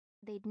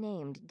They'd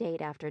named date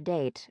after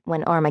date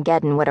when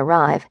Armageddon would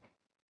arrive.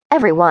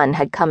 Every one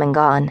had come and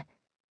gone.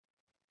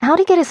 How'd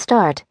he get his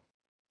start?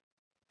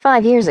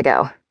 5 years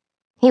ago.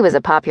 He was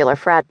a popular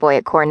frat boy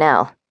at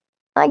Cornell.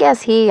 I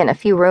guess he and a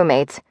few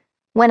roommates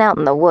went out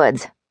in the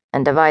woods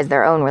and devised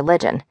their own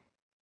religion,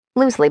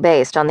 loosely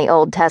based on the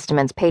Old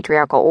Testament's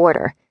patriarchal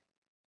order.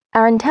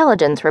 Our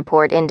intelligence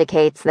report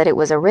indicates that it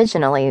was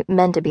originally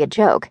meant to be a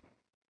joke.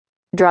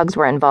 Drugs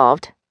were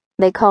involved.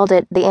 They called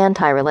it the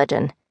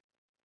anti-religion.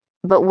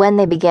 But when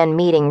they began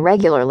meeting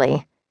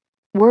regularly,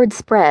 word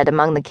spread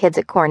among the kids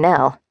at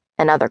Cornell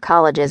and other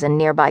colleges in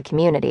nearby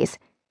communities,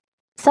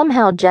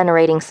 somehow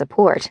generating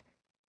support,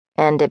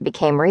 and it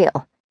became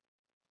real.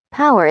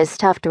 Power is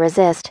tough to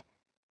resist,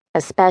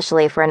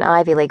 especially for an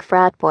Ivy League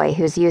frat boy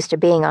who's used to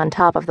being on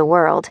top of the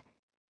world.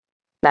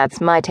 That's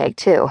my take,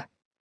 too.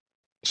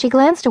 She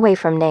glanced away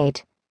from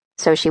Nate,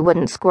 so she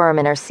wouldn't squirm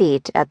in her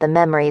seat at the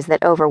memories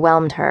that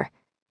overwhelmed her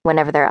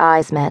whenever their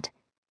eyes met.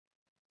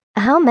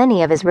 How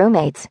many of his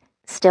roommates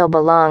still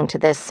belong to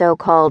this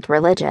so-called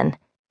religion?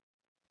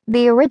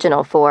 The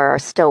original 4 are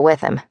still with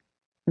him.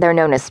 They're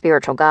known as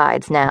spiritual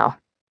guides now,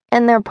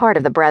 and they're part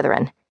of the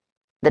Brethren,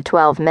 the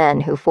 12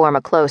 men who form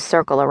a close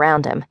circle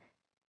around him.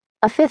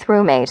 A 5th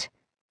roommate,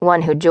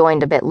 one who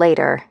joined a bit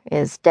later,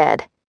 is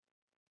dead.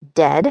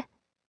 Dead?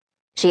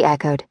 She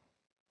echoed.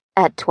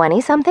 At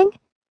 20-something?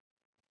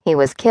 He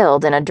was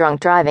killed in a drunk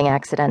driving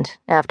accident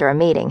after a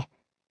meeting.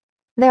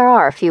 There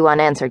are a few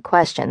unanswered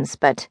questions,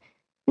 but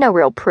no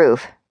real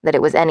proof that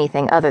it was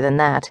anything other than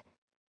that.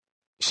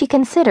 She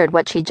considered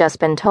what she'd just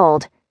been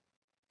told.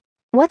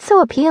 What's so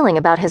appealing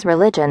about his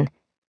religion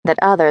that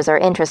others are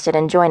interested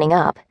in joining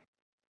up?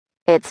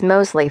 It's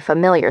mostly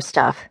familiar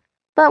stuff,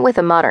 but with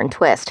a modern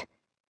twist.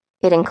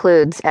 It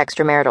includes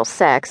extramarital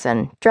sex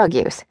and drug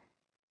use.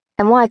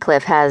 And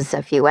Wycliffe has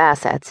a few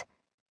assets,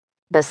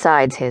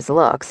 besides his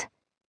looks,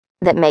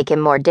 that make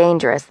him more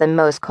dangerous than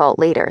most cult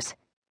leaders.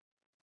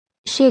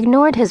 She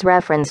ignored his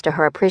reference to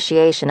her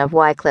appreciation of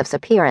Wycliffe's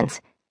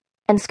appearance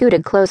and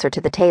scooted closer to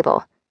the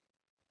table.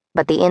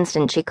 But the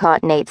instant she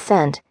caught Nate's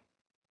scent,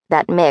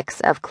 that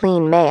mix of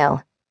clean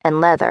mail and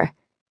leather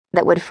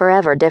that would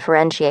forever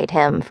differentiate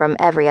him from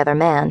every other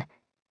man,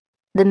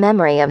 the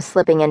memory of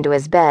slipping into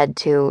his bed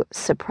to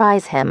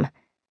surprise him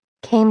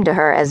came to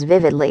her as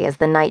vividly as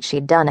the night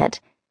she'd done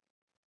it.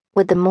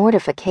 Would the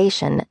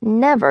mortification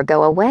never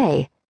go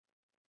away?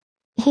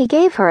 He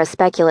gave her a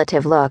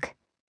speculative look,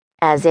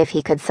 as if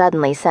he could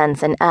suddenly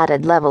sense an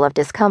added level of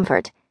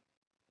discomfort,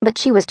 but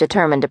she was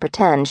determined to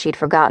pretend she'd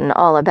forgotten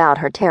all about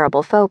her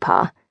terrible faux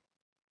pas.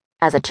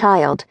 As a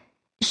child,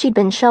 she'd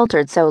been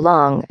sheltered so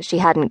long she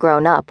hadn't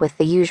grown up with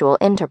the usual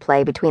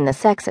interplay between the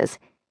sexes,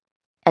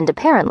 and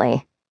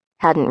apparently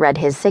hadn't read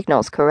his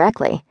signals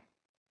correctly.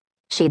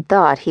 She'd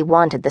thought he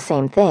wanted the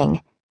same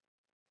thing.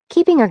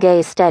 Keeping her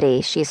gaze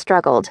steady, she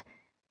struggled,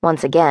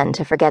 once again,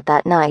 to forget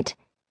that night.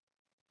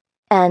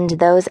 And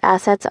those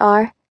assets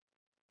are?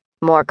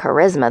 More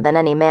charisma than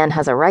any man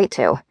has a right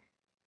to.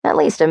 At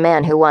least a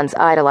man who once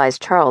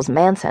idolized Charles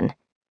Manson.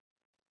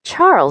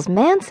 Charles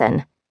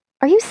Manson?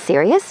 Are you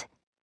serious?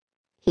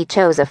 He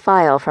chose a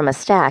file from a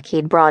stack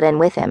he'd brought in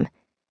with him,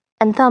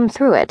 and thumbed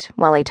through it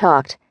while he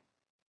talked.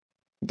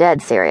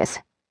 Dead serious.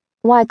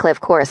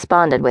 Wycliffe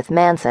corresponded with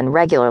Manson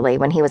regularly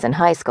when he was in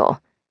high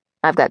school.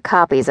 I've got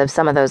copies of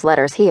some of those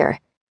letters here.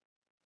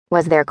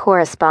 Was their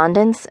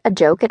correspondence a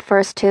joke at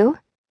first, too?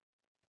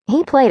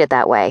 He played it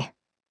that way.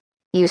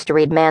 Used to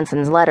read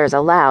Manson's letters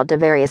aloud to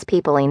various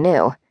people he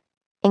knew,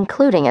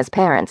 including his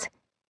parents.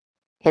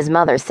 His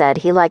mother said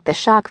he liked the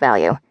shock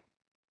value.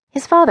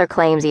 His father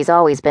claims he's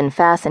always been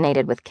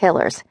fascinated with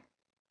killers,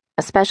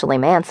 especially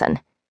Manson,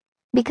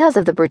 because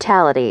of the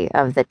brutality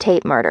of the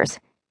tape murders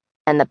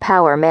and the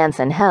power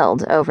Manson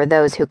held over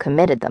those who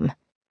committed them.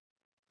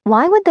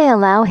 Why would they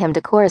allow him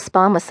to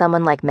correspond with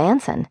someone like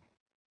Manson?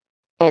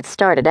 It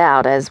started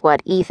out as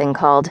what Ethan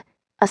called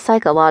a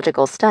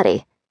psychological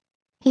study.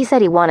 He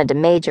said he wanted to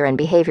major in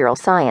behavioral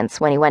science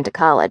when he went to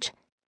college.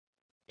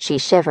 She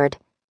shivered.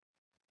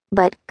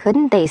 But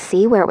couldn't they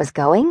see where it was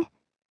going?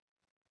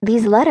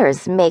 These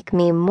letters make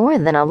me more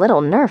than a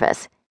little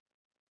nervous.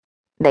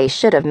 They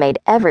should have made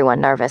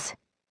everyone nervous.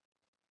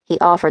 He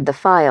offered the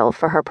file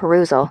for her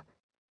perusal.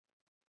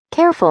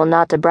 Careful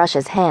not to brush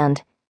his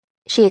hand,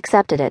 she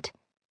accepted it,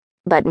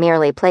 but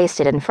merely placed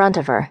it in front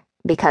of her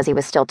because he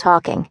was still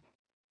talking.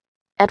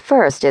 At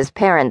first, his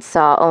parents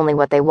saw only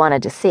what they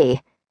wanted to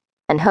see,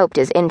 and hoped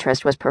his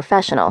interest was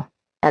professional,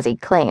 as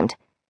he'd claimed.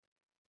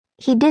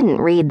 He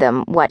didn't read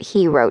them what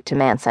he wrote to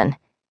Manson.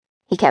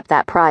 He kept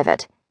that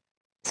private,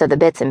 so the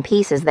bits and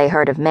pieces they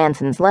heard of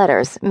Manson's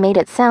letters made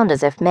it sound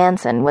as if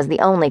Manson was the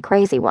only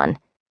crazy one.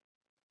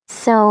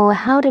 So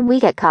how did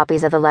we get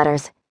copies of the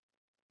letters?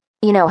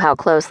 You know how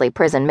closely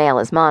prison mail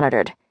is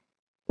monitored.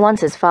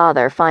 Once his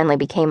father finally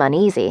became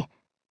uneasy,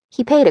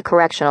 he paid a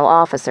correctional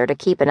officer to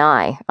keep an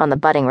eye on the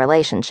budding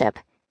relationship.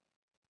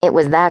 It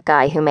was that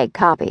guy who made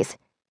copies.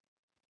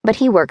 But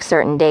he worked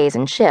certain days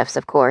and shifts,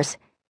 of course,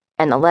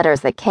 and the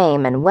letters that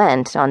came and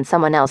went on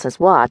someone else's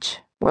watch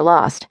were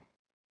lost.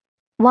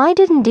 Why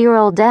didn't dear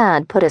old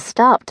Dad put a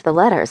stop to the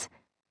letters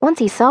once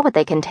he saw what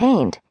they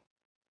contained?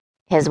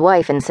 His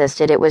wife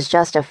insisted it was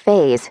just a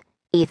phase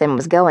Ethan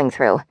was going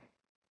through,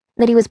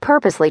 that he was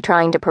purposely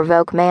trying to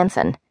provoke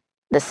Manson,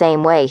 the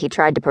same way he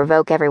tried to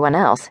provoke everyone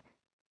else.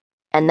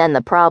 And then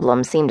the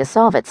problem seemed to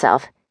solve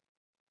itself.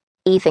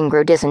 Ethan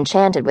grew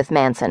disenchanted with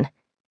Manson,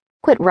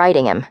 quit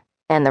writing him,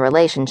 and the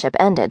relationship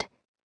ended.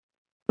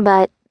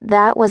 But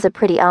that was a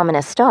pretty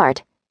ominous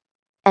start,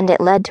 and it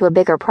led to a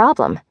bigger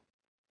problem.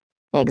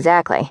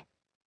 Exactly.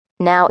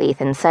 Now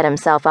Ethan set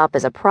himself up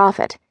as a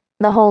prophet,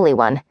 the Holy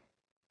One,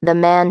 the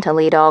man to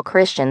lead all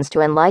Christians to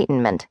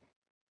enlightenment.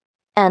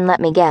 And let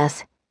me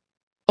guess,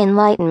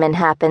 enlightenment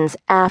happens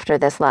after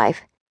this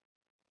life.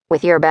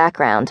 With your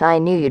background, I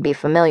knew you'd be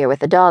familiar with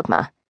the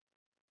dogma.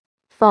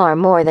 Far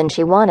more than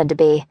she wanted to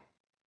be.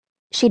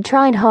 She'd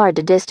tried hard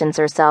to distance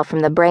herself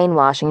from the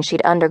brainwashing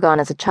she'd undergone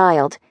as a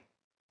child,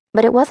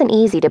 but it wasn't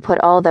easy to put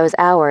all those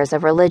hours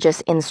of religious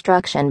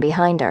instruction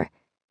behind her.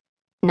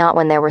 Not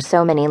when there were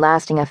so many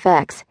lasting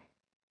effects,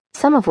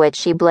 some of which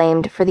she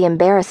blamed for the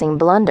embarrassing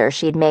blunder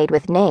she'd made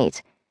with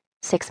Nate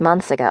 6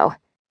 months ago.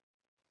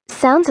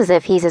 Sounds as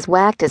if he's as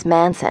whacked as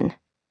Manson,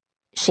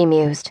 she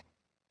mused.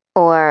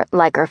 Or,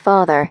 like her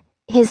father,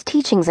 his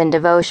teachings and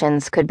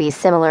devotions could be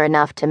similar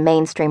enough to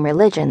mainstream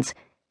religions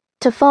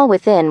to fall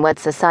within what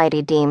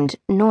society deemed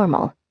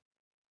normal.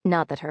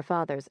 Not that her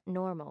father's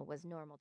normal was normal.